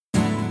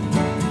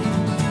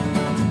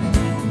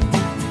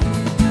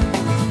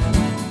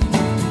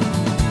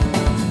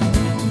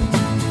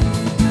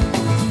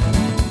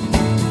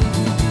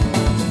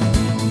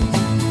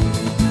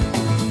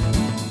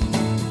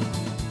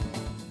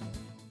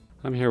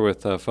here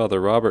with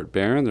Father Robert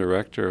Barron, the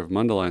rector of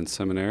Mundelein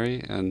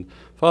Seminary. And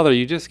Father,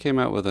 you just came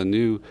out with a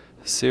new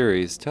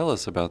series. Tell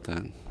us about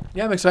that.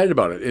 Yeah, I'm excited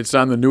about it. It's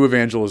on the new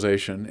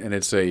evangelization, and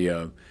it's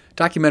a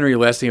documentary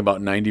lasting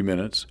about 90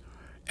 minutes.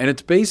 And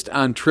it's based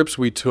on trips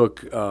we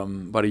took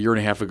about a year and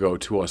a half ago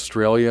to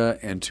Australia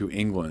and to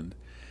England.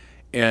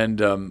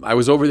 And I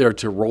was over there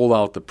to roll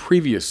out the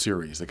previous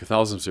series, the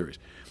Catholicism series.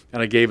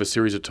 And I gave a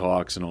series of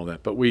talks and all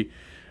that. But we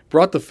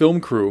brought the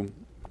film crew,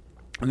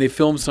 and they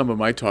filmed some of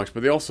my talks,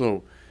 but they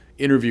also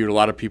interviewed a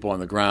lot of people on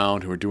the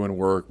ground who are doing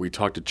work. We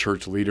talked to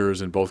church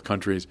leaders in both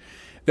countries.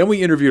 Then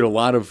we interviewed a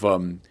lot of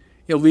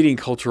leading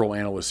cultural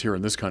analysts here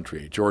in this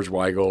country, George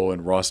Weigel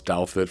and Ross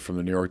Douthat from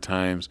the New York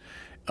Times,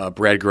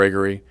 Brad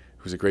Gregory,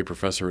 who's a great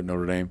professor at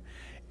Notre Dame.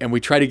 And we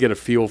tried to get a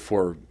feel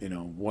for,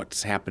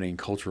 what's happening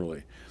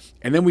culturally.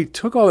 And then we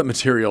took all that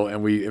material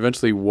and we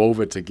eventually wove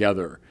it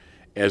together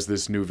as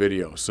this new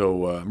video.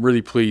 So I'm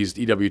really pleased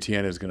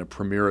EWTN is going to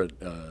premiere it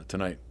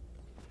tonight.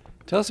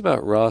 Tell us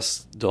about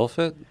Ross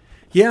Douthat.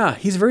 Yeah,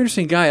 he's a very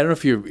interesting guy. I don't know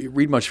if you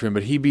read much of him,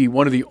 but he'd be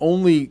one of the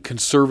only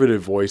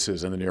conservative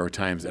voices on the New York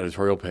Times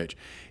editorial page.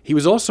 He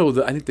was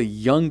also, I think, the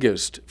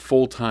youngest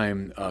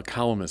full-time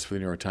columnist for the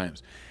New York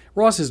Times.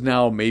 Ross is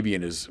now maybe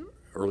in his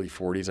early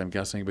 40s, I'm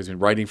guessing, but he's been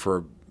writing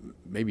for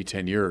maybe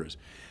 10 years.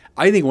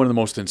 I think one of the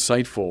most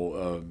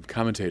insightful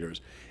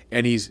commentators,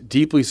 and he's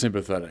deeply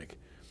sympathetic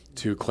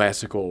to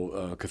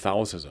classical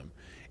Catholicism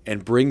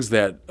and brings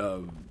that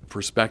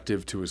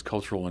perspective to his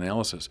cultural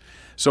analysis.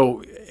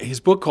 So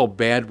his book called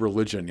Bad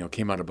Religion,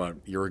 came out about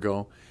a year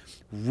ago.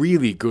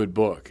 Really good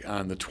book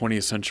on the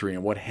 20th century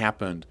and what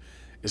happened,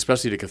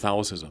 especially to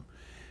Catholicism.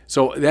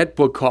 So that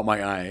book caught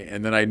my eye,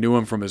 and then I knew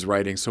him from his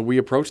writing. So we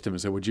approached him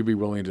and said, would you be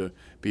willing to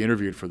be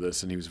interviewed for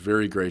this? And he was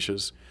very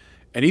gracious.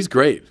 And he's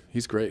great.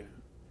 He's great.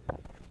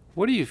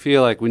 What do you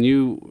feel like when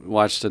you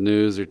watch the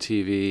news or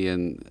TV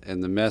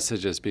and the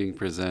message that's being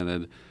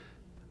presented?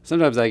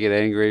 Sometimes I get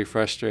angry,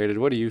 frustrated.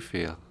 What do you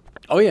feel?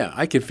 Oh, yeah,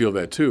 I can feel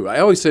that, too. I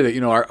always say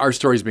that, our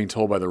story is being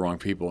told by the wrong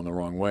people in the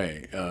wrong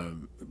way.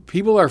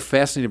 People are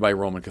fascinated by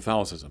Roman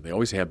Catholicism. They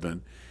always have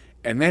been.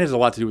 And that has a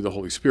lot to do with the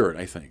Holy Spirit,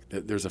 I think.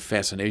 That there's a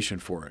fascination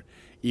for it,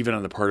 even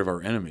on the part of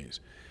our enemies.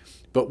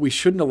 But we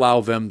shouldn't allow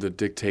them to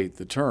dictate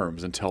the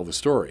terms and tell the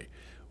story.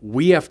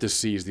 We have to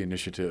seize the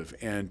initiative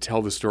and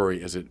tell the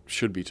story as it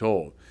should be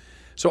told.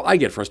 So I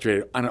get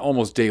frustrated on an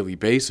almost daily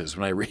basis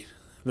when I read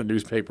the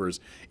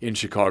newspapers in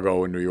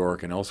Chicago and New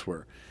York and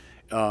elsewhere.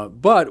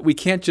 But we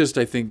can't just,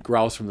 I think,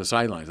 grouse from the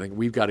sidelines. I think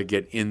we've got to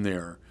get in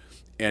there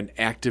and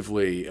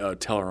actively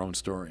tell our own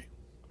story.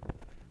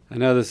 I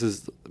know this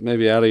is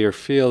maybe out of your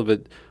field,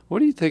 but what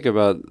do you think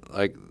about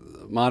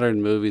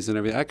modern movies and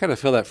everything? I kind of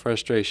feel that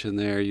frustration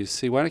there. You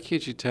see, why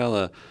can't you tell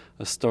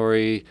a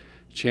story,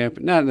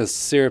 not in a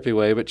syrupy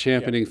way, but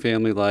championing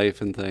family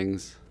life and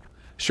things?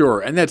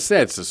 Sure, and that's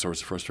the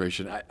source of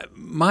frustration.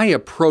 My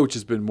approach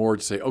has been more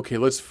to say, okay,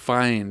 let's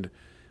find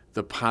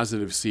the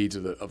positive seeds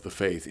of the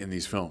faith in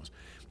these films,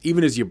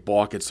 even as you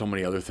balk at so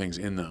many other things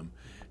in them.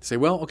 Say,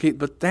 well, okay,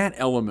 but that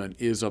element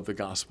is of the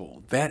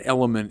gospel. That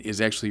element is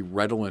actually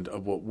redolent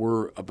of what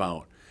we're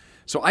about.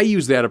 So I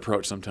use that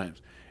approach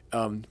sometimes,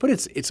 but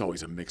it's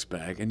always a mixed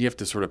bag, and you have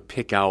to sort of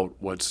pick out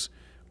what's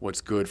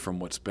good from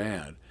what's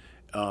bad.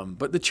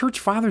 But the church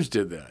fathers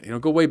did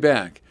that. Go way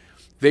back.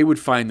 They would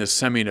find the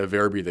semina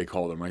verbi, they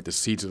call them, right, the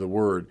seeds of the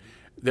word,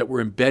 that were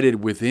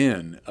embedded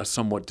within a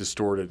somewhat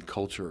distorted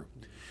culture.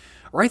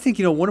 Or I think,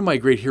 one of my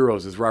great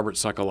heroes is Robert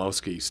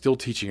Sokolowski, still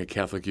teaching at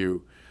Catholic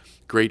U,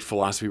 great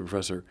philosophy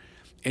professor.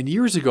 And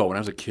years ago, when I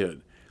was a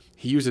kid,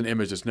 he used an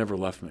image that's never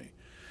left me.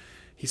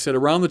 He said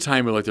around the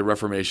time of the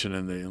Reformation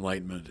and the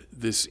Enlightenment,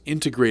 this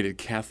integrated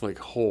Catholic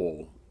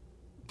whole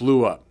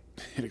blew up.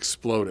 It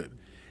exploded.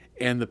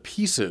 And the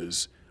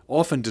pieces,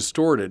 often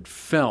distorted,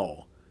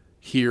 fell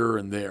here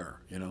and there,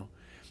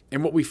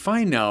 And what we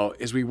find now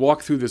as we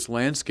walk through this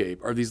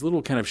landscape are these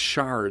little kind of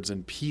shards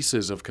and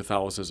pieces of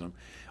Catholicism,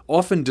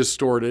 often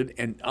distorted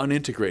and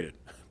unintegrated.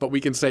 But we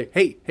can say,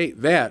 hey,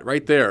 that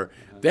right there,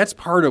 that's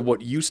part of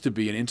what used to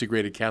be an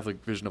integrated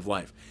Catholic vision of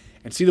life.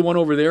 And see the one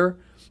over there?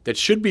 That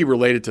should be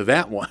related to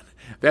that one.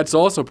 That's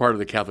also part of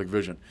the Catholic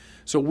vision.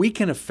 So we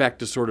can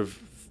effect a sort of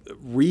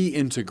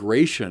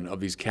reintegration of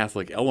these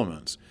Catholic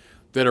elements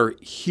that are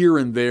here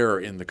and there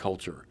in the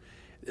culture.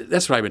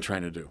 That's what I've been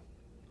trying to do.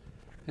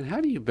 And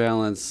how do you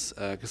balance,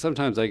 because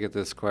sometimes I get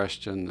this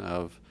question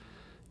of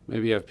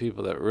maybe you have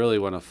people that really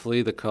want to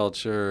flee the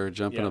culture or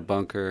jump in a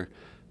bunker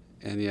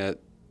and yet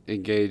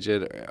engage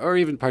it or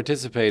even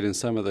participate in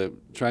some of the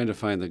trying to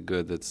find the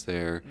good that's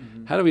there.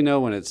 Mm-hmm. How do we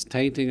know when it's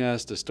tainting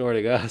us,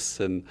 distorting us?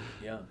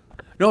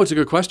 No, it's a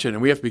good question,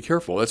 and we have to be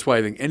careful. That's why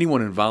I think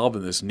anyone involved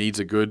in this needs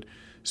a good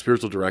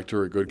spiritual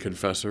director, a good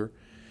confessor.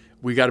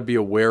 We got to be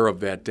aware of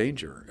that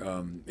danger.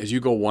 As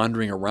you go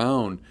wandering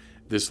around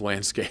this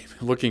landscape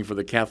looking for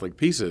the Catholic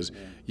pieces,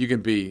 you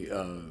can be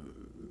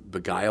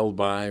beguiled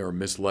by or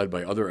misled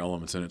by other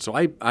elements in it. So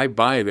I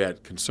buy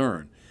that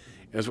concern.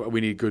 That's why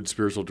we need good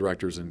spiritual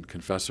directors and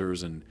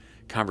confessors and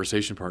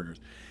conversation partners.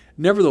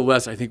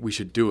 Nevertheless, I think we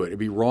should do it. It'd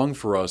be wrong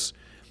for us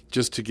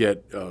just to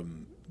get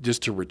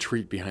just to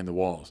retreat behind the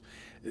walls.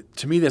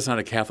 To me, that's not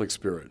a Catholic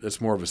spirit. That's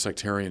more of a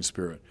sectarian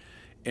spirit.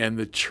 And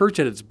the church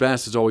at its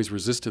best has always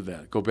resisted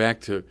that. Go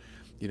back to,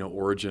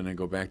 Origen, and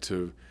go back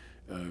to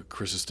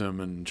Chrysostom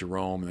and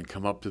Jerome, and then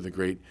come up to the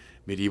great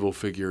medieval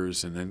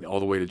figures, and then all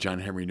the way to John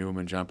Henry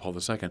Newman, John Paul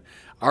II.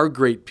 Our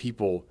great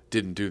people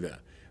didn't do that.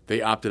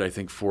 They opted, I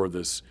think, for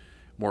this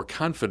more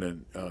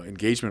confident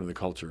engagement of the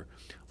culture.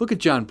 Look at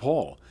John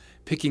Paul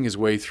picking his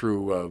way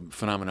through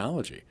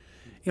phenomenology.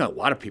 A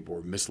lot of people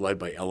were misled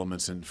by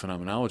elements in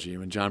phenomenology. I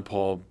mean, John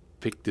Paul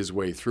picked his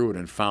way through it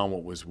and found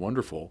what was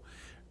wonderful,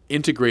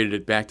 integrated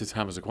it back to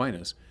Thomas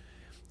Aquinas.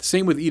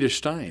 Same with Edith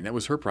Stein. That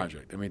was her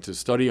project. I mean, to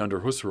study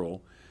under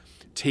Husserl,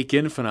 take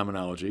in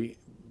phenomenology,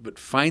 but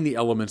find the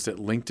elements that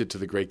linked it to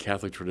the great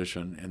Catholic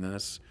tradition, and then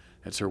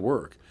that's her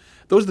work.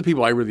 Those are the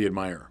people I really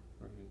admire.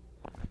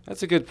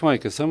 That's a good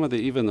point, because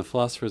even the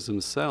philosophers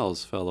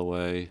themselves fell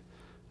away,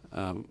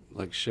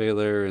 like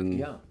Shaler and...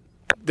 Yeah.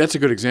 That's a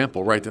good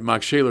example, right? That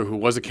Max Shaler, who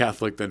was a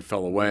Catholic, then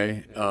fell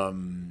away.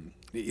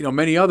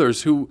 Many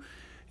others who...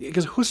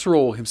 Because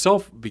Husserl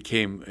himself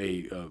became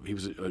he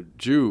was a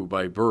Jew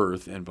by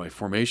birth and by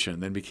formation,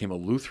 then became a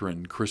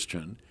Lutheran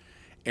Christian,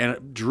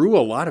 and drew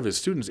a lot of his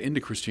students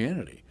into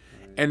Christianity.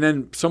 Right. And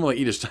then someone like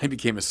Edith Stein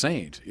became a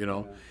saint,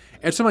 Yeah.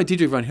 And someone like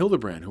Dietrich von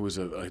Hildebrand, who was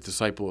a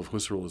disciple of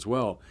Husserl as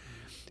well.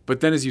 But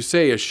then, as you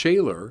say, a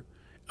Shaler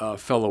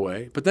fell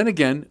away. But then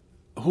again,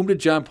 whom did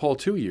John Paul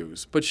II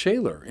use? But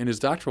Shaler in his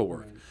doctoral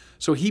work. Right.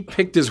 So he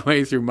picked his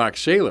way through Max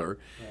Shaler.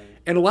 Right.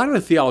 And a lot of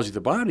the theology of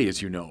the body,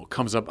 as you know,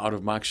 comes up out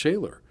of Max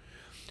Shaler.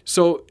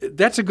 So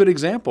that's a good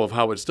example of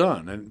how it's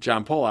done. And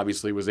John Paul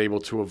obviously was able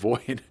to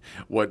avoid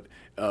what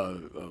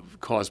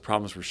caused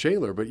problems for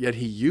Shaler, but yet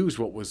he used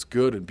what was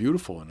good and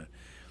beautiful in it.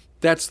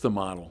 That's the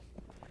model.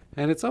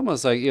 And it's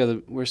almost like,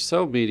 we're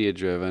so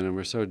media-driven and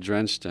we're so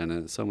drenched in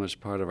it, so much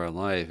part of our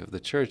life. If the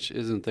church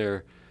isn't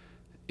there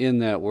in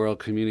that world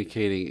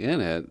communicating in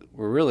it,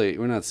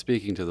 we're not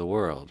speaking to the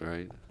world,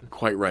 right?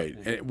 Quite right.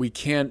 And we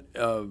can't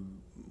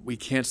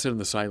sit on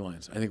the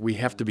sidelines. I think we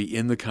have to be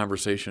in the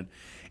conversation.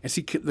 And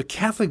see, the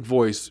Catholic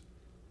voice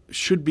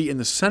should be in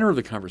the center of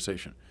the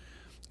conversation.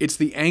 It's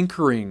the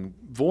anchoring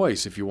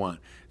voice, if you want.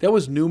 That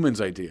was Newman's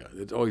idea.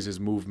 It always has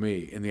moved me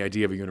in the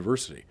idea of a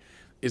university,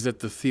 is that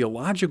the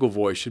theological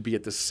voice should be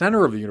at the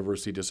center of the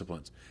university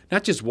disciplines,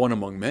 not just one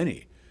among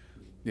many.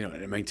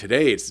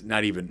 Today it's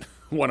not even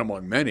one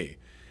among many.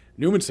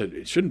 Newman said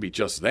it shouldn't be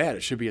just that.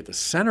 It should be at the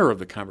center of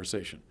the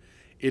conversation.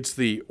 It's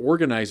the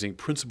organizing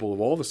principle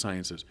of all the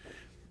sciences.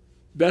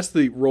 That's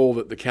the role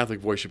that the Catholic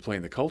voice should play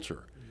in the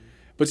culture.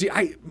 But see,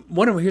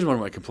 here's one of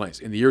my complaints.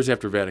 In the years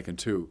after Vatican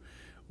II,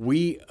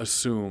 we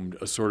assumed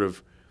a sort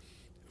of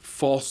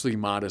falsely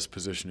modest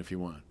position, if you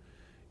want,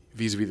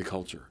 vis-a-vis the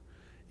culture.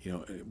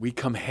 We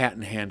come hat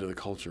in hand to the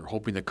culture,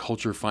 hoping the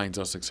culture finds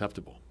us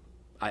acceptable.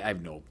 I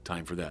have no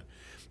time for that.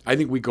 I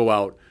think we go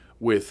out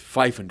with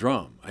fife and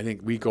drum. I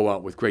think we go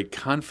out with great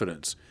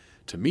confidence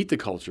to meet the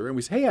culture, and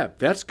we say, hey, yeah,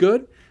 that's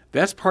good.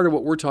 That's part of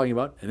what we're talking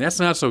about, and that's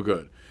not so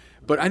good.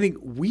 But I think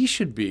we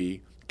should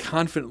be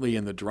confidently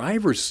in the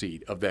driver's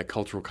seat of that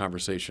cultural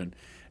conversation,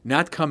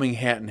 not coming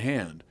hat in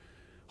hand,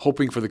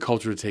 hoping for the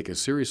culture to take us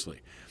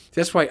seriously.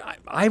 That's why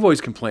I've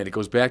always complained. It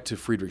goes back to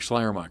Friedrich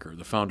Schleiermacher,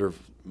 the founder of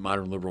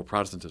modern liberal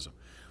Protestantism,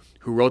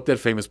 who wrote that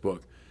famous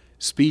book,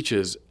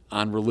 Speeches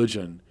on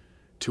Religion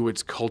to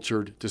Its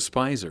Cultured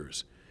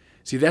Despisers.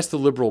 See, that's the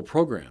liberal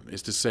program,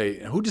 is to say,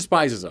 who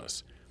despises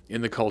us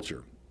in the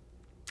culture?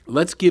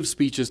 Let's give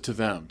speeches to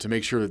them to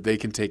make sure that they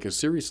can take us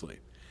seriously.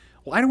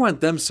 Well, I don't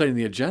want them setting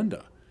the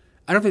agenda.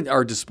 I don't think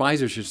our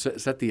despisers should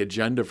set the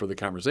agenda for the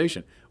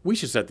conversation. We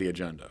should set the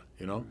agenda,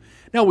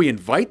 Now, we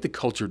invite the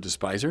cultured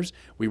despisers.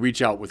 We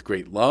reach out with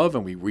great love,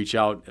 and we reach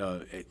out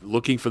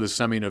looking for the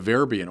semina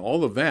verbi and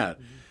all of that,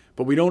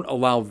 but we don't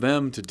allow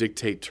them to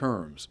dictate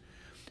terms.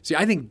 See,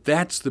 I think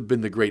that's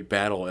been the great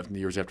battle in the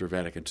years after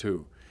Vatican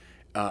II.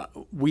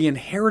 We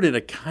inherited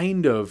a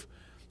kind of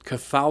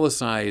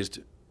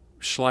Catholicized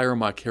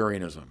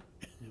Schleiermacherianism.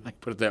 I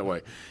put it that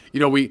way.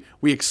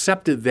 We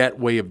accepted that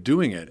way of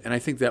doing it, and I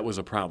think that was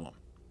a problem.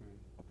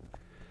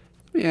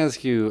 Let me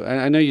ask you,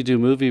 I know you do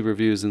movie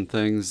reviews and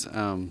things.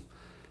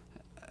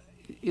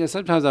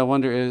 Sometimes I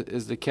wonder,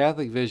 is the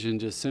Catholic vision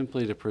just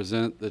simply to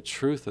present the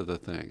truth of the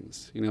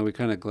things? We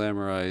kind of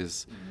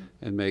glamorize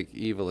and make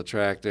evil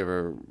attractive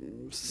or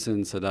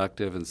sin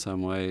seductive in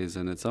some ways,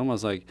 and it's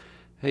almost like,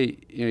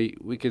 hey,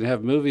 we can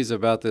have movies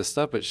about this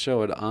stuff, but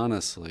show it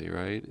honestly,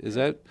 right? Is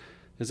that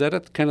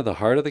at kind of the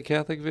heart of the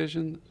Catholic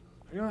vision?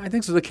 I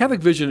think so. The Catholic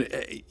vision,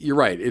 you're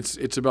right.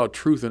 It's about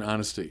truth and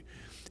honesty.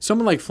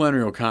 Someone like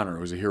Flannery O'Connor,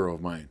 who's a hero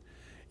of mine,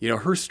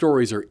 her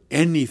stories are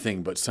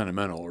anything but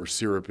sentimental or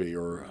syrupy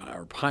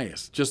or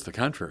pious. Just the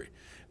contrary.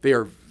 They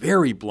are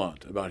very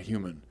blunt about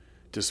human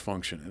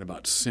dysfunction and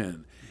about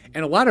sin.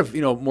 And a lot of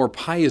more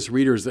pious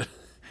readers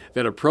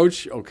that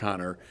approach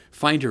O'Connor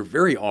find her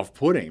very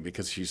off-putting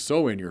because she's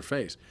so in your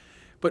face.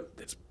 But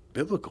it's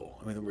biblical.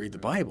 I mean, read the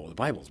Bible. The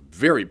Bible is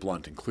very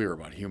blunt and clear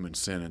about human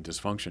sin and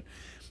dysfunction.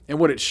 And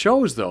what it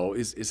shows, though,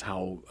 is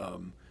how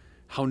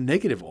how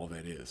negative all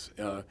that is.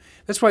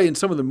 That's why in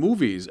some of the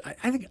movies,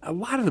 I think a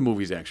lot of the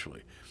movies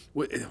actually,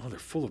 they're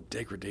full of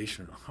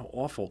degradation. How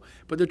awful.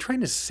 But they're trying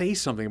to say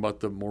something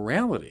about the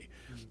morality.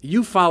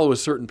 You follow a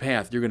certain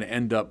path, you're going to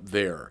end up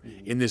there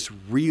in this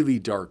really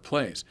dark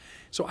place.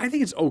 So I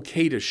think it's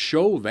okay to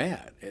show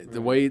that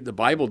the way the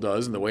Bible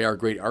does and the way our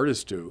great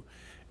artists do,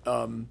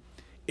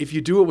 if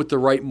you do it with the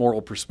right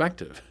moral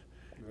perspective,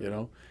 you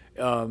know.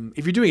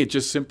 If you're doing it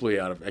just simply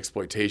out of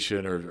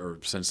exploitation or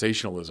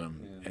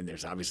sensationalism, and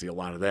there's obviously a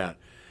lot of that,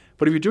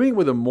 but if you're doing it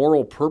with a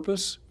moral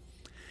purpose,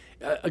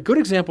 a good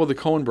example of the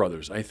Coen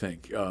brothers, I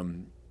think,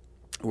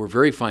 who are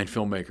very fine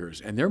filmmakers,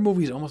 and their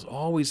movies almost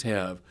always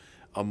have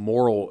a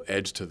moral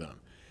edge to them,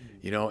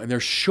 you know, and they're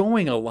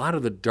showing a lot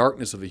of the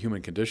darkness of the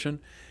human condition,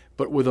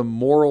 but with a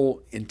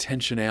moral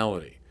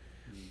intentionality.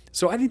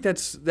 So I think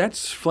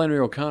that's Flannery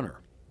O'Connor.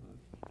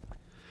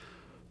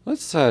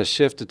 Let's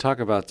shift to talk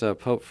about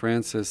Pope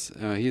Francis.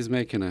 He's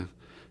making a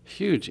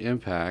huge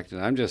impact,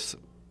 and I'm just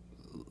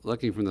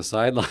looking from the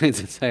sidelines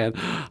and saying,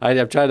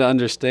 I'm trying to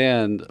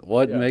understand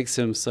what makes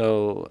him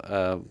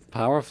so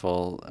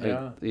powerful,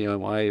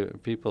 why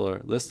people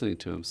are listening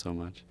to him so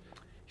much.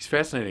 He's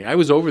fascinating. I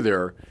was over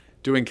there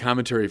doing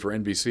commentary for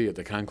NBC at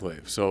the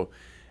conclave. So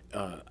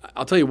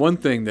I'll tell you one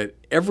thing that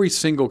every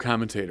single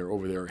commentator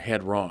over there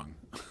had wrong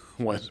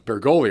was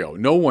Bergoglio.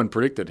 No one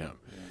predicted him.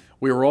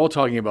 We were all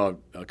talking about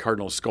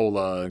Cardinal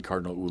Scola and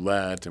Cardinal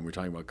Ouellette, and we're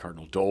talking about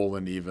Cardinal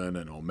Dolan even,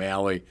 and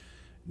O'Malley.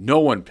 No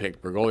one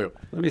picked Bergoglio.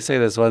 Let me say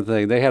this one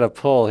thing. They had a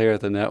poll here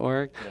at the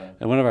network,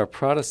 and one of our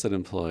Protestant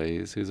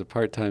employees, who's a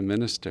part-time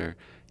minister,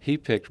 he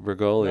picked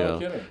Bergoglio. No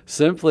kidding.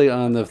 Simply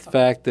on the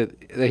fact that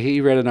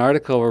he read an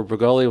article where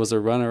Bergoglio was a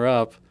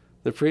runner-up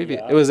the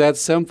previous. It was that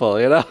simple,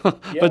 you know?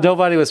 But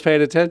nobody was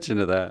paying attention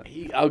to that.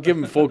 I'll give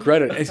him full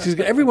credit. It's 'cause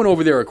everyone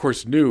over there, of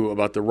course, knew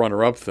about the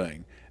runner-up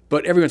thing,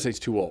 but everyone says he's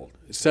too old.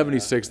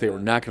 76, they were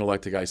not going to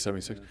elect a guy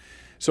 76.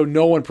 So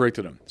no one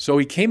predicted him. So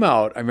he came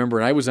out, I remember,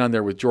 and I was on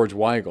there with George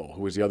Weigel,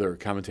 who was the other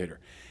commentator.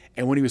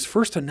 And when he was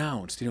first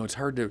announced, you know, it's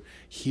hard to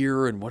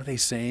hear, and what are they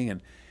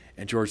saying?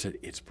 And George said,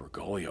 it's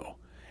Bergoglio.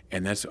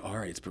 And that's, all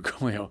right, it's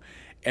Bergoglio.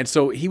 And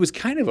so he was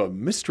kind of a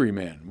mystery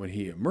man when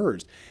he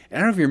emerged. And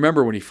I don't know if you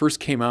remember when he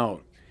first came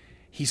out,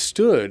 he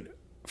stood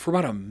for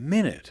about a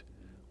minute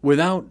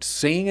without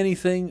saying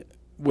anything,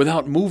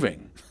 without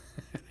moving.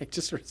 I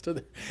just sort of stood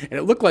there. And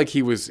it looked like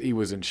he was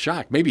in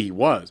shock. Maybe he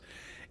was.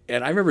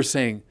 And I remember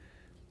saying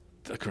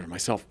to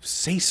myself,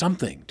 say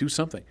something, do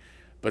something.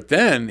 But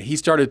then he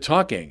started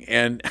talking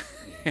and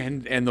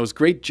those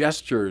great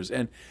gestures.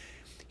 And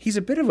he's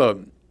a bit of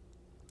a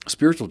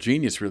spiritual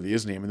genius, really,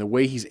 isn't he? I mean, the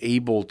way he's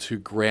able to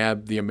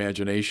grab the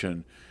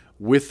imagination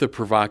with the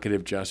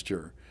provocative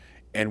gesture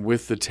and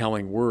with the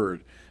telling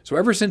word. So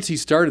ever since he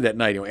started that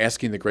night, you know,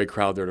 asking the great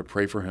crowd there to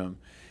pray for him,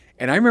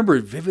 and I remember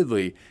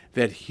vividly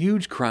that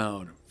huge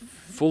crowd,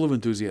 full of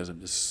enthusiasm,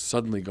 just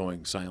suddenly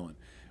going silent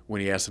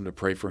when he asked them to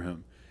pray for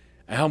him,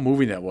 and how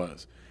moving that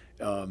was.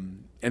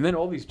 And then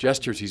all these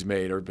gestures he's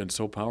made have been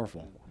so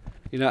powerful.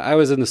 You know, I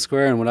was in the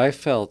square, and what I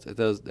felt at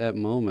that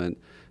moment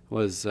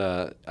was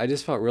I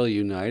just felt really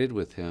united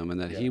with him, and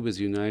that he was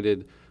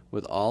united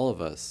with all of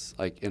us,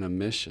 like in a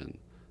mission.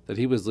 That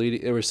he was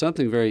leading. There was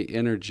something very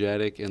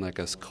energetic and like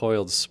a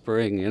coiled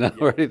spring, you know,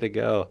 ready to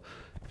go.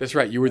 That's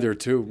right. You were there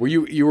too. Were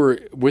you were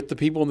with the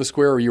people in the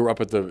square, or you were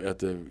up at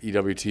the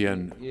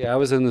EWTN? Yeah, I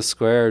was in the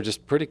square,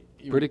 just pretty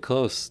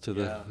close to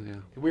the. Yeah.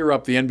 We were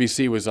up. The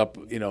NBC was up,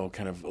 you know,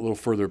 kind of a little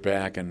further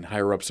back and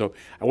higher up, so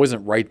I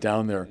wasn't right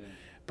down there. Yeah.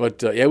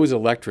 But it was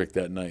electric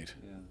that night.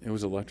 Yeah. It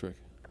was electric.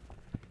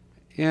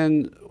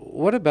 And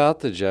what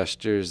about the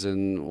gestures,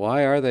 and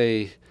why are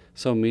they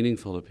so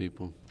meaningful to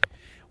people?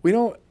 We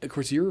know, of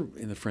course, you're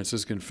in the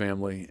Franciscan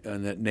family,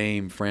 and that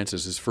name,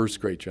 Francis, his first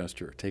great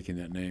gesture, taking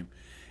that name.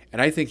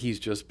 And I think he's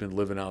just been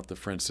living out the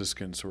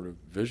Franciscan sort of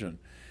vision.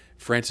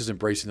 Francis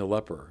embracing the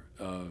leper,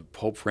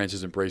 Pope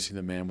Francis embracing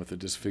the man with the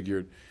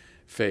disfigured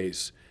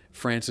face,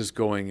 Francis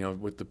going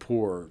with the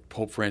poor,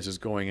 Pope Francis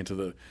going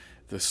into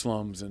the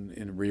slums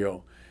in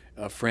Rio,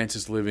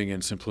 Francis living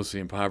in simplicity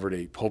and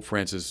poverty, Pope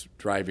Francis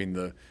driving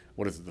the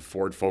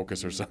Ford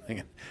Focus or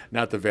something,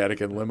 not the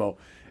Vatican limo.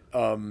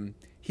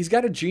 He's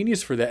got a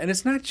genius for that. And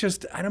it's not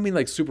just, I don't mean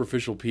like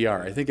superficial PR.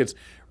 I think it's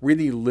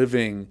really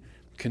living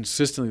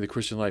consistently the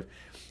Christian life.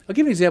 I'll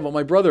give you an example.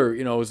 My brother,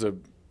 you know, was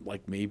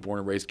like me, born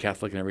and raised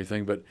Catholic and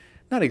everything, but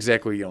not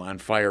exactly, you know, on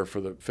fire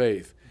for the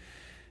faith.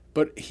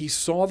 But he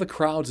saw the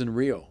crowds in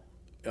Rio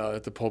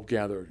that the Pope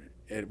gathered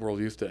at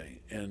World Youth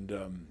Day. And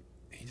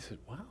he said,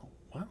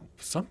 wow,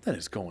 something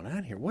is going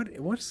on here. What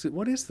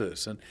is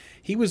this? And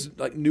he was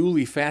like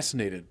newly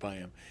fascinated by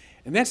him.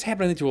 And that's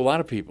happening to a lot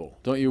of people,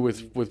 don't you?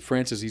 With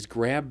Francis, he's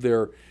grabbed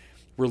their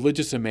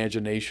religious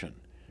imagination,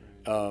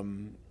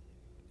 you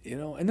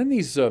know. And then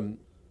these, the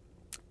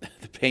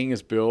paying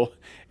his bill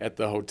at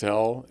the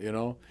hotel, you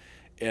know,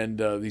 and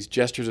these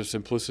gestures of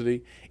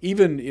simplicity.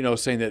 Even, you know,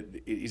 saying that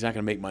he's not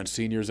going to make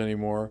monsignors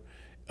anymore,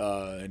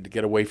 and to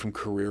get away from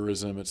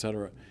careerism,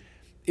 etc.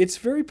 It's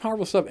very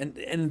powerful stuff,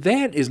 and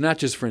that is not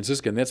just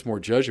Franciscan. That's more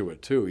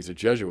Jesuit too. He's a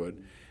Jesuit,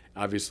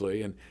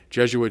 obviously, and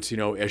Jesuits,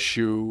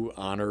 eschew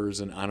honors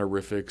and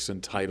honorifics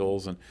and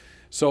titles, and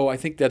so I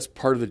think that's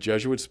part of the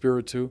Jesuit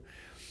spirit too.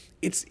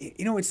 It's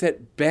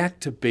that back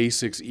to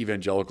basics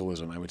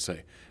evangelicalism, I would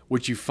say,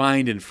 which you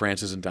find in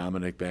Francis and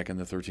Dominic back in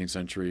the 13th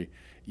century.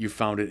 You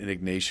found it in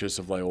Ignatius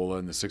of Loyola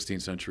in the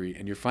 16th century,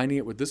 and you're finding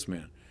it with this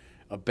man,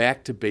 a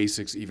back to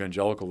basics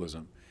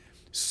evangelicalism,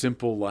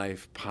 simple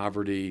life,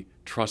 poverty,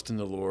 trust in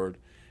the Lord,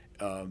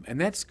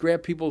 and that's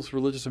grabbed people's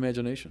religious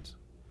imaginations.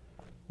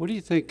 What do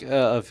you think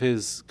of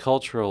his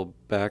cultural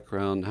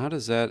background? How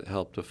does that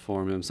help to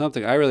form him?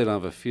 Something I really don't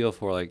have a feel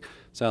for, like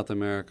South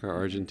America, or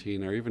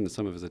Argentina, or even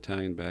some of his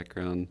Italian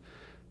background.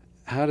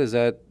 How does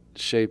that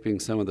shaping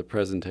some of the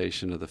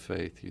presentation of the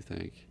faith, you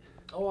think?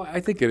 Oh,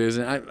 I think it is.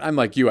 And I'm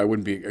like you. I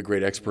wouldn't be a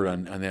great expert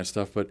on that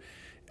stuff. But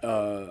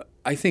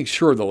I think,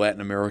 sure, the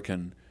Latin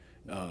American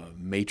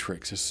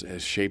matrix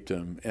has shaped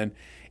him. And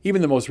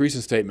even the most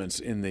recent statements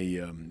in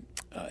the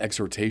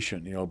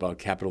exhortation, about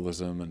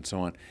capitalism and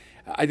so on,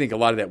 I think a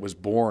lot of that was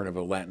born of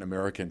a Latin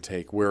American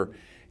take where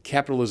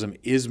capitalism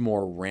is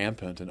more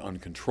rampant and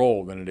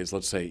uncontrolled than it is,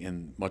 let's say,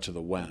 in much of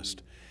the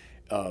West.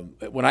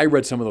 When I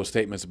read some of those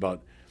statements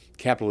about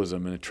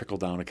capitalism and a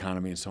trickle-down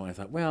economy and so on, I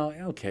thought, well,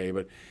 okay,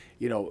 but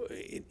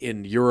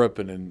in Europe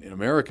and in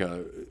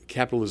America,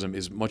 capitalism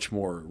is much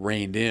more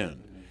reined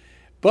in.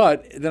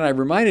 But then I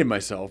reminded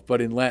myself,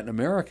 but in Latin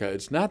America,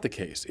 it's not the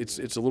case.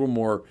 It's a little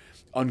more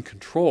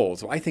uncontrolled.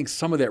 So I think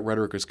some of that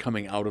rhetoric is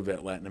coming out of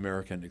that Latin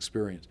American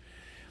experience.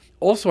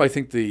 Also, I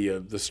think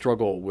the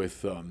struggle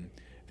with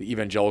the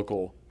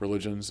evangelical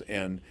religions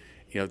and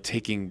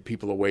taking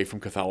people away from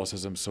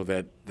Catholicism, so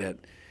that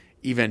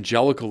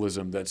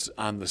evangelicalism that's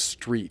on the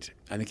street,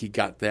 I think he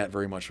got that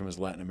very much from his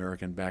Latin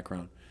American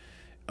background.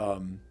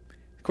 Of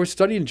course,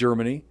 studied in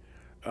Germany,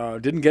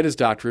 didn't get his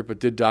doctorate, but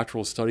did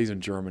doctoral studies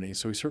in Germany.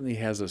 So he certainly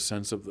has a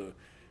sense of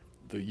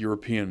the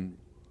European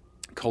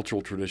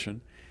cultural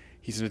tradition.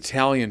 He's an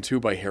Italian,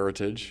 too, by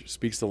heritage,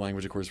 speaks the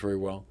language, of course, very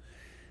well.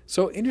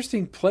 So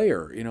interesting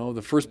player,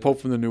 the first pope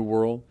from the New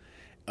World,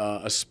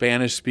 a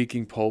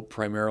Spanish-speaking pope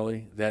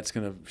primarily. That's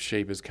going to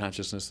shape his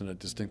consciousness in a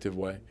distinctive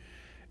way.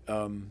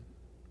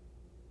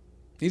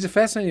 He's a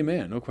fascinating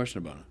man, no question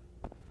about it.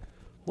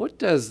 What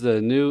does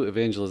the new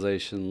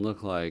evangelization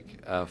look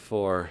like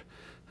for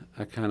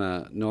a kind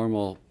of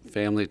normal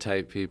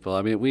family-type people?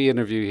 I mean, we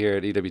interview here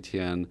at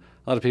EWTN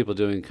a lot of people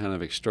doing kind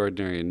of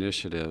extraordinary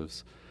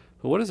initiatives.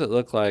 But what does it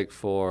look like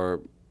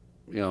for,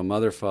 a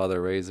mother,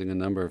 father raising a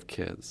number of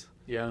kids?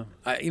 Yeah.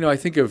 I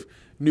think of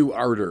new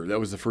ardor. That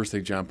was the first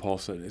thing John Paul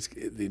said.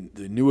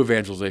 The new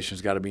evangelization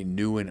has got to be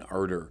new in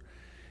ardor,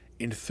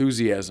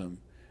 enthusiasm,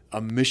 a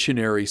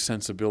missionary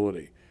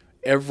sensibility.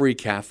 Every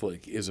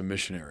Catholic is a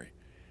missionary.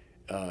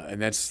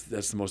 And that's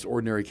the most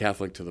ordinary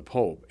Catholic to the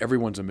Pope.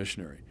 Everyone's a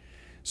missionary.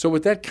 So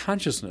with that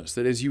consciousness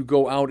that as you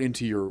go out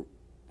into your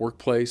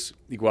workplace,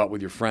 you go out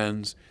with your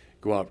friends,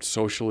 go out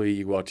socially,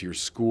 you go out to your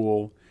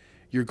school,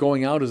 you're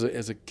going out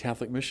as a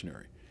Catholic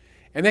missionary.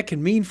 And that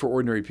can mean for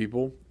ordinary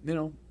people,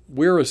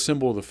 wear a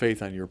symbol of the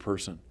faith on your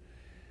person.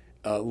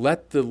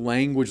 Let the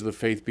language of the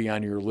faith be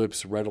on your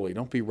lips readily.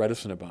 Don't be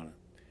reticent about it.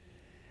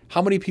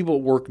 How many people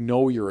at work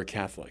know you're a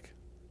Catholic?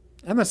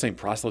 I'm not saying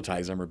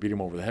proselytize them or beat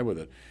them over the head with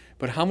it,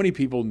 but how many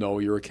people know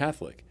you're a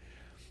Catholic?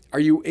 Are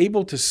you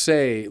able to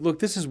say, look,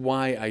 this is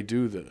why I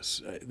do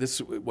this. This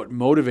is what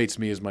motivates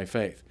me is my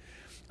faith.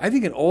 I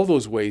think in all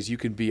those ways you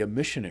can be a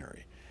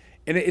missionary.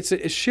 And it's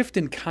a shift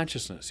in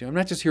consciousness. I'm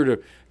not just here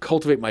to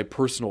cultivate my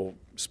personal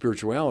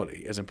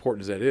spirituality, as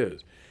important as that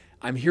is.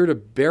 I'm here to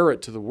bear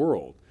it to the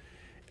world.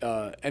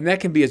 And that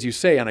can be, as you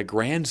say, on a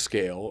grand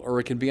scale, or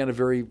it can be on a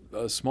very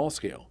small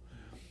scale.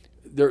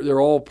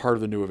 They're all part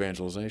of the new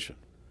evangelization.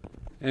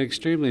 And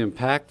extremely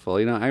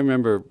impactful. I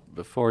remember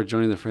before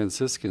joining the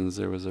Franciscans,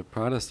 there was a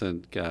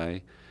Protestant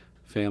guy,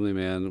 family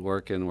man,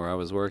 working where I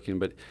was working,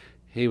 but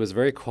he was a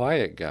very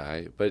quiet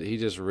guy, but he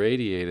just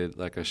radiated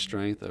like a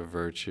strength of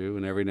virtue,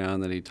 and every now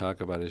and then he'd talk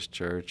about his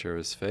church or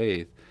his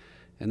faith,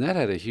 and that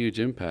had a huge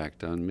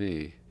impact on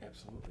me.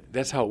 Absolutely.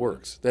 That's how it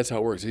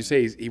works. You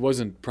say he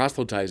wasn't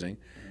proselytizing,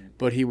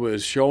 but he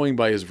was showing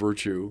by his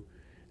virtue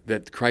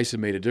that Christ had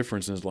made a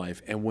difference in his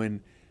life, and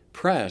when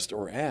pressed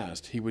or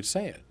asked, he would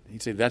say it.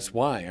 He'd say, that's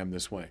why I'm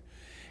this way.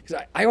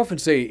 Because I often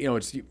say, and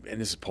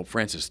this is Pope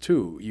Francis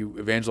too, you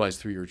evangelize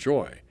through your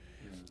joy.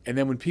 And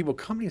then when people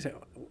come to you and say,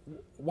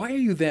 why are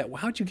you that?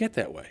 How'd you get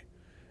that way?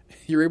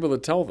 You're able to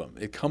tell them.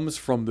 It comes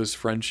from this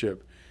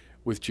friendship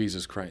with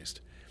Jesus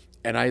Christ.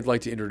 And I'd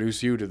like to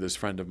introduce you to this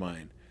friend of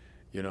mine,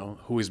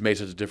 who has made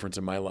such a difference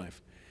in my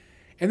life.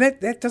 And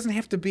that doesn't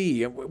have to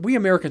be. We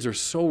Americans are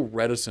so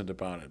reticent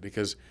about it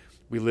because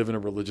we live in a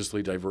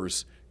religiously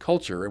diverse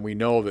culture, and we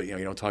know that you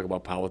don't talk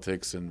about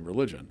politics and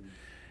religion.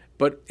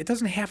 But it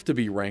doesn't have to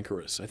be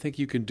rancorous. I think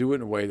you can do it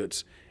in a way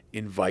that's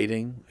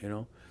inviting,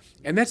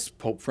 And that's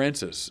Pope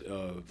Francis.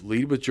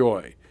 Lead with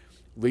joy.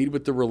 Lead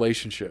with the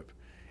relationship.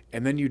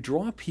 And then you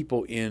draw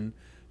people in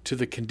to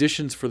the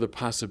conditions for the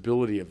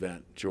possibility of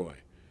that joy.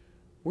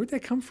 Where'd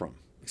that come from?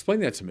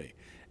 Explain that to me.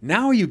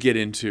 Now you get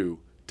into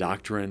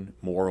doctrine,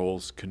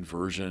 morals,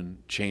 conversion,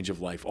 change of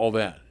life, all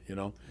that,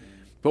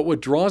 But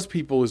what draws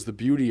people is the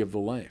beauty of the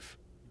life.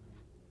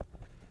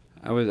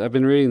 I've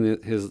been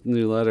reading his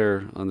new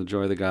letter on the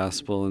joy of the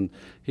gospel, and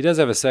he does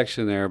have a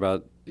section there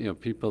about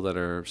people that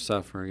are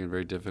suffering and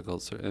very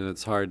difficult, and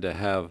it's hard to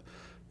have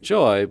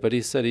joy. But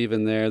he said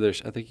even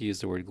there's I think he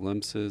used the word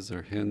glimpses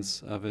or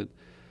hints of it,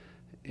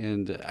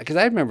 and because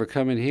I remember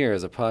coming here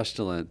as a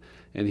postulant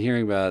and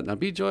hearing about now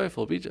be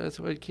joyful, be joyful.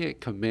 So he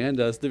can't command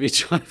us to be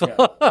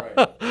joyful. Yeah,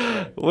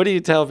 right. What do you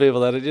tell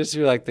people that it just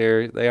feel like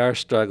they are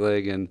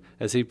struggling, and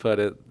as he put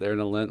it, they're in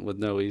a Lent with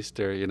no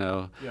Easter,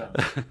 Yeah.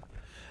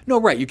 No,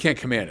 right. You can't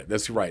command it.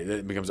 That's right.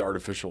 It becomes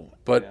artificial.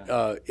 But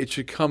it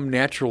should come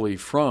naturally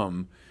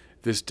from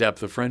this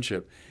depth of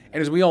friendship.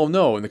 And as we all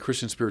know in the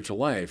Christian spiritual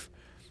life,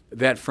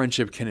 that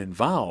friendship can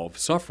involve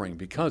suffering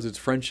because it's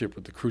friendship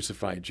with the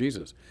crucified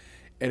Jesus.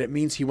 And it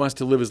means he wants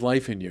to live his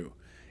life in you.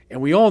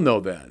 And we all know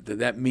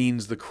that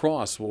means the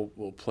cross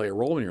will play a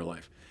role in your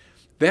life.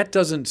 That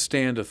doesn't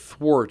stand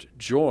athwart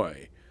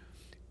joy,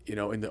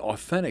 in the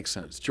authentic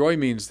sense. Joy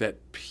means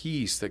that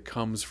peace that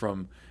comes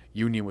from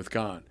union with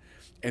God.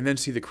 And then,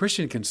 see, the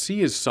Christian can see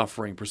his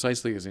suffering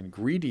precisely as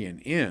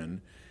ingredient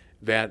in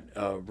that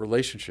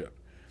relationship.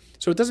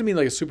 So it doesn't mean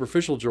like a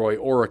superficial joy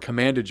or a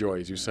commanded joy,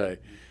 as you say,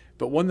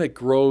 but one that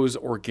grows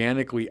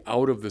organically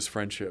out of this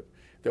friendship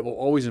that will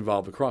always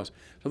involve the cross.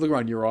 So look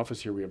around your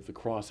office here, we have the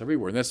cross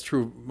everywhere. And that's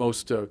true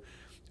most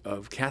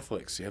of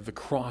Catholics. You have the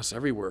cross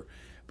everywhere.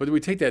 But we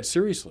take that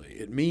seriously.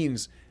 It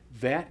means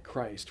that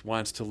Christ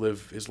wants to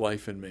live his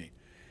life in me.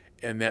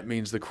 And that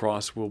means the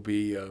cross will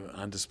be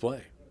on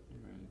display.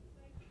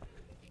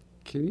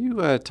 Can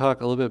you talk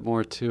a little bit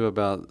more, too,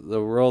 about the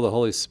role of the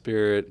Holy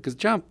Spirit? Because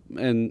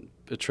and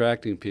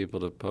attracting people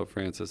to Pope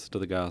Francis, to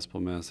the gospel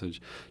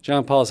message.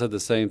 John Paul said the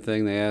same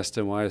thing. They asked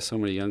him, why are so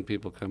many young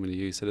people coming to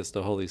you? He said, it's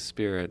the Holy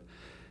Spirit.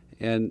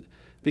 And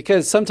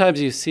because sometimes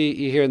you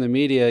hear in the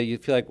media, you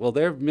feel like, well,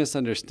 they're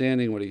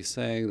misunderstanding what he's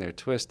saying. They're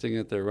twisting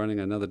it. They're running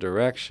another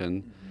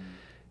direction. Mm-hmm.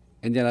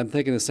 And yet I'm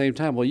thinking at the same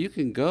time, well, you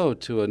can go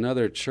to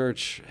another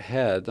church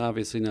head,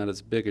 obviously not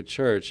as big a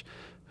church,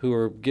 who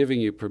are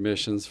giving you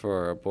permissions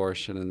for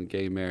abortion and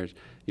gay marriage.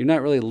 You're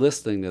not really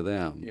listening to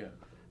them. Yeah.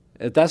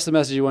 If that's the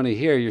message you want to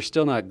hear, you're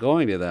still not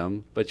going to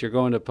them, but you're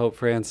going to Pope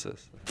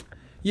Francis.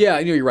 Yeah,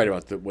 you're right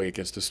about the way it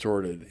gets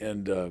distorted.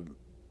 And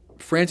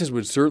Francis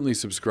would certainly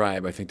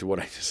subscribe, I think, to what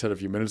I just said a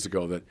few minutes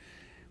ago, that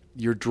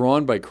you're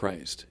drawn by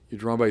Christ. You're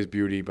drawn by his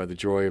beauty, by the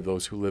joy of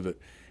those who live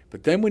it.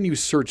 But then when you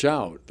search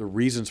out the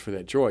reasons for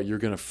that joy, you're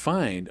going to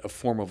find a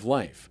form of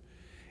life.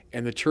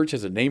 And the church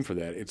has a name for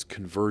that. It's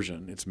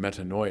conversion. It's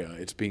metanoia.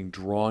 It's being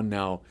drawn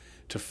now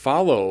to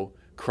follow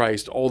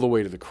Christ all the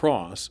way to the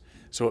cross.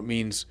 So it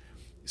means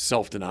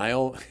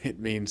self-denial. It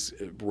means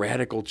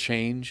radical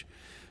change.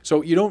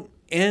 So you don't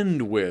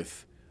end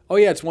with, oh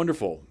yeah, it's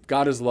wonderful.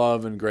 God is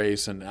love and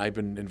grace, and I've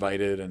been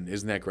invited, and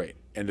isn't that great?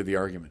 End of the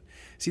argument.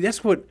 See,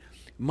 that's what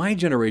my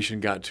generation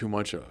got too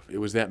much of. It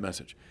was that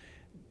message.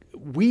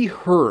 We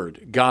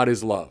heard God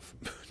is love.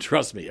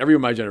 Trust me, everyone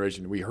in my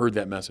generation, we heard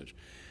that message.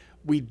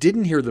 We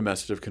didn't hear the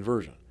message of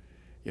conversion,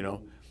 Now,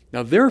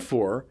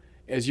 therefore,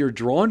 as you're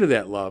drawn to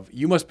that love,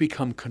 you must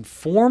become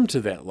conformed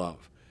to that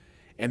love.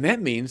 And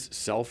that means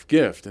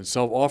self-gift and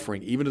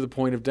self-offering, even to the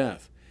point of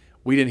death.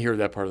 We didn't hear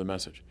that part of the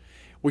message,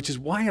 which is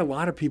why a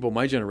lot of people in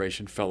my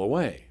generation fell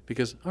away.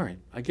 Because, all right,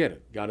 I get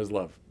it. God is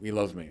love. He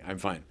loves me. I'm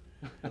fine.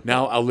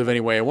 Now I'll live any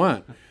way I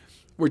want.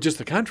 We're just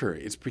the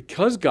contrary. It's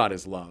because God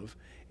is love,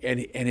 and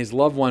his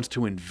love wants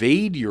to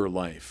invade your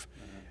life.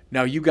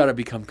 Now you got to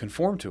become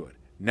conformed to it.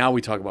 Now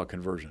we talk about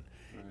conversion.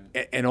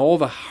 Right. And all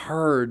the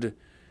hard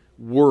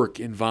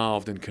work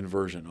involved in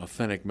conversion,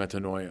 authentic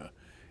metanoia,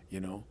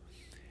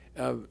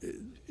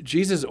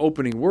 Jesus'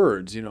 opening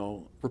words,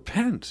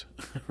 repent,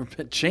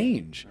 repent,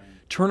 change,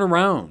 right. Turn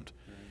around.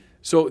 Right.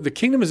 So the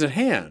kingdom is at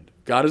hand.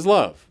 God is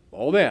love,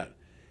 all that.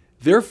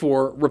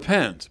 Therefore,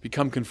 repent,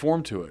 become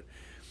conformed to it.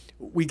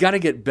 We got to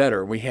get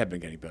better. We have been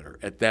getting better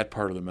at that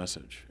part of the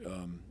message.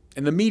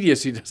 And the media,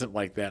 doesn't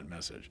like that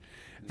message.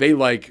 They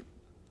like,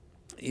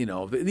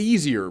 the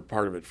easier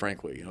part of it,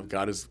 frankly.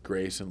 God is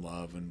grace and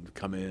love, and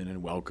come in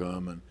and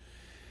welcome.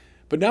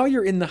 But now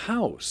you're in the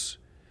house.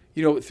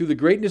 Through the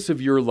greatness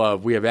of your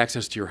love, we have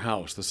access to your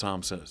house, the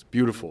psalm says.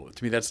 Beautiful.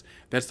 To me, that's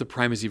the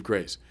primacy of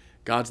grace.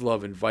 God's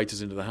love invites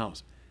us into the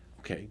house.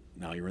 Okay,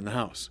 now you're in the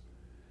house.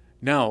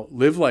 Now,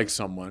 live like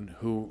someone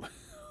who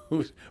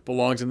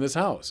belongs in this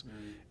house.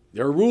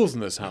 There are rules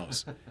in this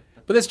house.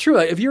 But that's true.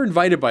 If you're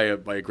invited by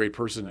a great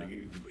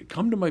person,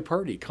 come to my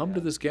party. Come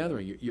to this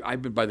gathering.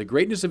 I've been, by the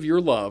greatness of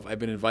your love, I've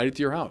been invited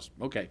to your house.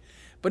 Okay.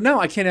 But now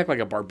I can't act like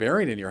a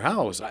barbarian in your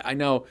house. I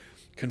now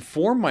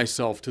conform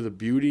myself to the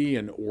beauty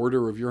and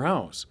order of your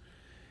house.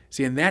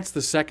 See, and that's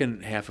the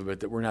second half of it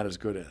that we're not as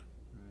good at.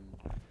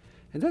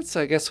 And that's,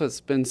 I guess,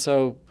 what's been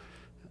so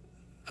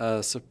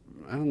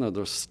I don't know,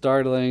 they're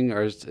startling,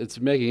 or it's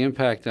making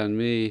impact on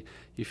me.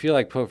 You feel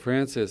like Pope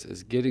Francis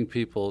is getting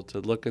people to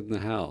look in the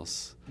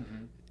house.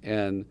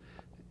 Mm-hmm.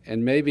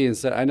 And maybe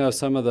instead, I know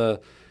some of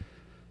the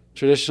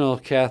traditional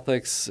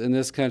Catholics in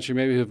this country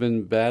maybe who've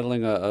been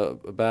battling a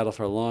battle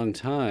for a long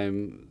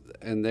time,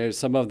 and there's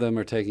some of them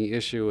are taking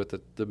issue with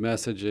the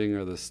messaging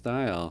or the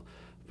style,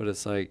 but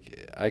it's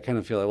like I kind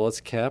of feel like, well,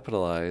 let's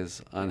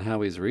capitalize on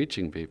how he's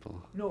reaching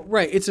people. No,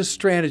 right. It's a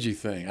strategy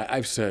thing.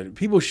 I've said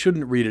people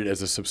shouldn't read it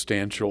as a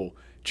substantial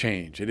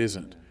change. It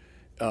isn't.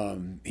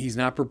 He's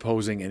not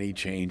proposing any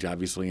change,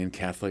 obviously, in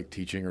Catholic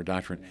teaching or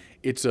doctrine.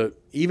 It's a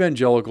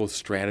evangelical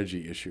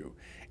strategy issue.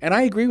 And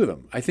I agree with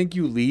him. I think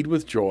you lead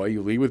with joy,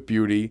 you lead with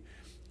beauty.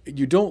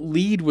 You don't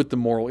lead with the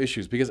moral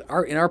issues, because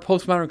in our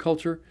postmodern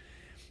culture,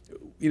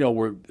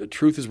 where the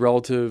truth is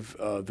relative,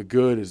 the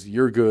good is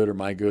your good or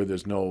my good,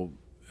 there's no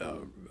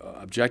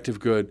objective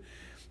good.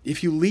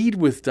 If you lead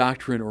with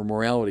doctrine or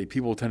morality,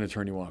 people will tend to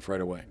turn you off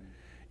right away.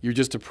 You're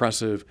just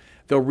oppressive.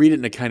 They'll read it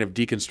in a kind of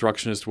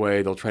deconstructionist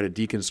way. They'll try to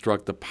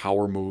deconstruct the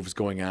power moves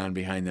going on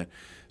behind that.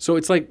 So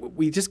it's like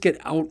we just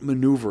get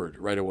outmaneuvered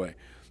right away.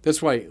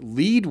 That's why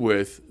lead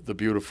with the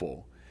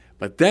beautiful,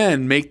 but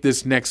then make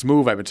this next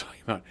move I've been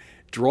talking about.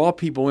 Draw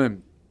people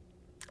in.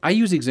 I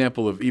use the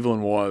example of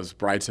Evelyn Waugh's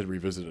Brideshead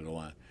Revisited a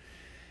lot.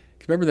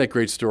 Remember that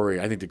great story,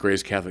 I think the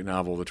greatest Catholic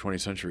novel of the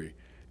 20th century?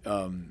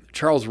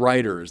 Charles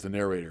Ryder is the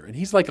narrator, and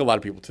he's like a lot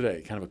of people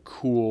today, kind of a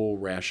cool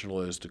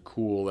rationalist, a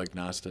cool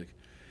agnostic.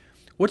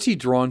 What's he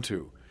drawn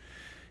to?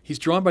 He's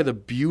drawn by the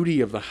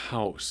beauty of the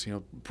house.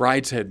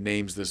 Brideshead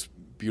names this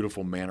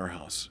beautiful manor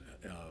house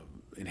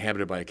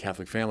inhabited by a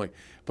Catholic family,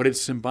 but it's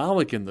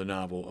symbolic in the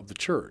novel of the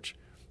church.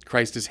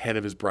 Christ is head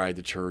of his bride,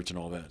 the church, and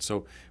all that.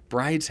 So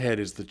Brideshead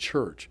is the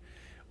church.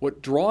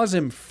 What draws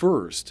him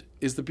first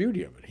is the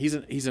beauty of it.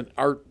 He's an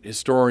art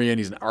historian.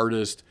 He's an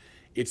artist.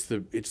 It's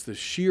the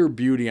sheer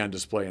beauty on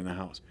display in the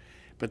house.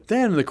 But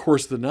then in the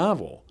course of the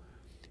novel,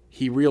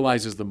 he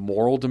realizes the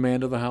moral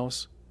demand of the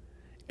house.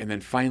 And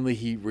then finally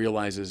he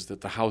realizes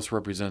that the house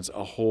represents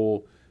a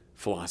whole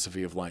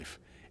philosophy of life.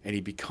 And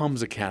he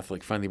becomes a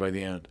Catholic finally by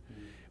the end.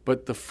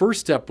 But the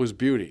first step was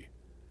beauty.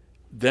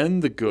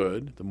 Then the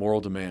good, the moral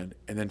demand,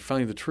 and then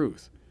finally the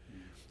truth.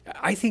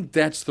 I think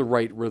that's the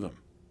right rhythm,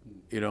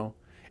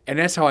 And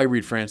that's how I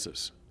read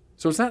Francis.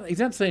 So he's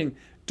not saying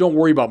don't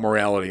worry about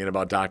morality and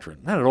about doctrine.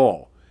 Not at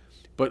all.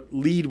 But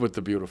lead with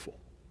the beautiful.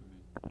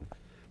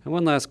 And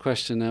one last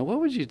question now.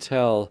 What would you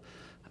tell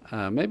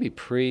maybe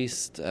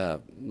priests,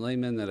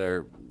 laymen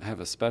that have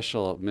a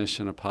special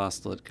mission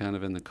apostolate kind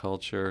of in the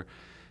culture,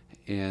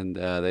 and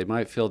they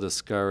might feel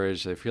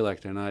discouraged. They feel like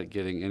they're not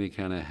getting any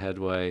kind of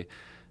headway.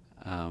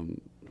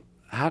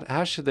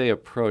 How should they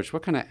approach?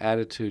 What kind of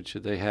attitude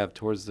should they have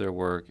towards their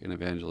work in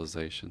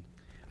evangelization?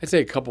 I'd say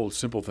a couple of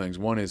simple things.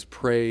 One is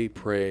pray,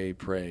 pray,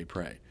 pray,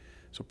 pray.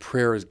 So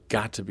prayer has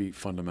got to be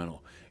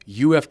fundamental.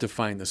 You have to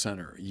find the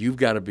center. You've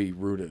got to be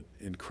rooted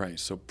in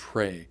Christ. So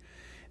pray.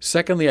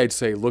 Secondly, I'd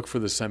say look for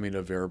the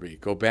semina verbi.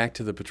 Go back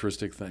to the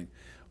patristic thing.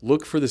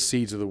 Look for the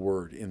seeds of the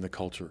word in the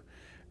culture.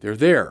 They're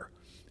there.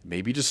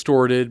 Maybe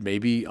distorted,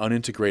 maybe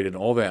unintegrated,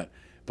 all that.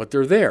 But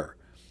they're there.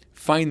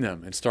 Find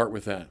them and start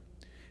with that.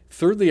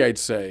 Thirdly, I'd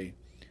say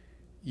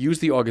use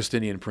the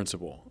Augustinian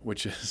principle,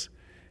 which is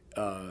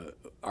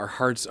our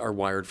hearts are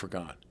wired for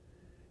God.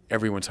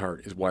 Everyone's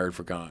heart is wired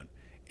for God.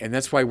 And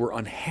that's why we're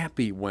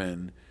unhappy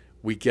when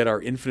we get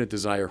our infinite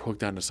desire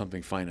hooked onto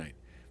something finite.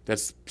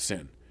 That's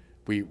sin.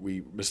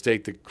 We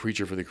mistake the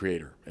creature for the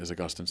creator, as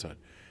Augustine said.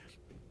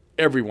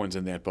 Everyone's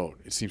in that boat,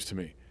 it seems to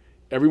me.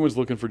 Everyone's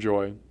looking for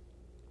joy.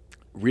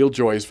 Real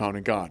joy is found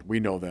in God. We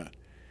know that.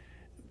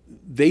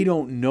 They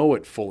don't know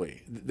it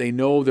fully. They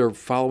know they're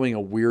following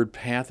a weird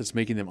path that's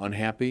making them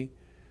unhappy.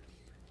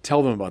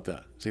 Tell them about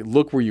that. Say,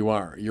 look where you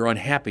are. You're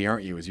unhappy,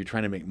 aren't you, as you're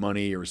trying to make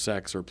money or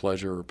sex or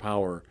pleasure or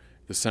power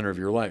the center of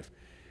your life.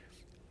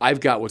 I've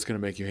got what's going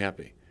to make you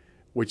happy,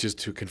 which is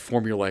to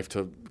conform your life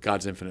to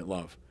God's infinite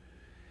love.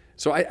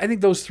 So I think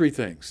those three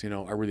things,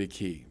 are really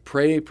key.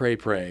 Pray, pray,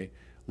 pray.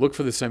 Look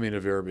for the semina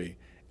verbi,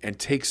 and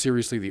take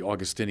seriously the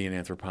Augustinian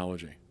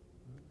anthropology.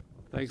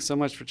 Thanks so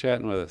much for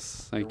chatting with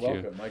us. Thank you.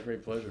 You're welcome. My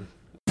great pleasure.